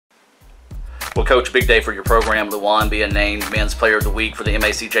Well, Coach, big day for your program. Luan being named Men's Player of the Week for the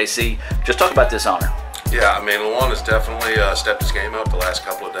MACJC. Just talk about this honor. Yeah, I mean, Luan has definitely stepped his game up the last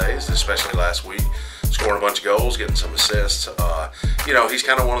couple of days, especially last week, scoring a bunch of goals, getting some assists. You know, he's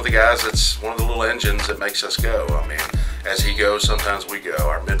kind of one of the guys that's one of the little engines that makes us go. I mean, as he goes, sometimes we go.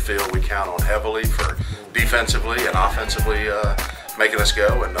 Our midfield we count on heavily for defensively and offensively making us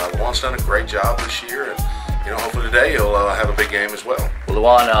go. And Luan's done a great job this year. And, you know, hopefully today he'll have a big game as well. Well,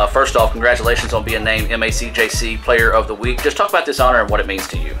 Luan, first off, congratulations on being named MACJC Player of the Week. Just talk about this honor and what it means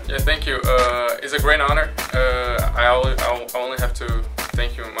to you. Yeah, thank you. It's a great honor. I only have to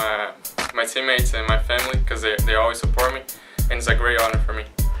thank you, my teammates and my family, because they always support me, and it's a great honor for me.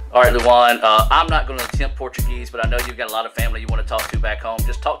 All right, Luan, I'm not going to attempt Portuguese, but I know you've got a lot of family you want to talk to back home.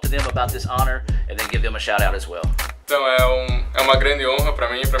 Just talk to them about this honor and then give them a shout out as well. Então é uma grande honra para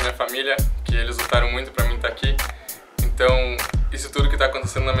mim e para minha família, que eles lutaram muito para mim estar aqui. Então, isso tudo que está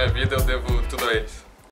acontecendo na minha vida eu devo tudo a eles.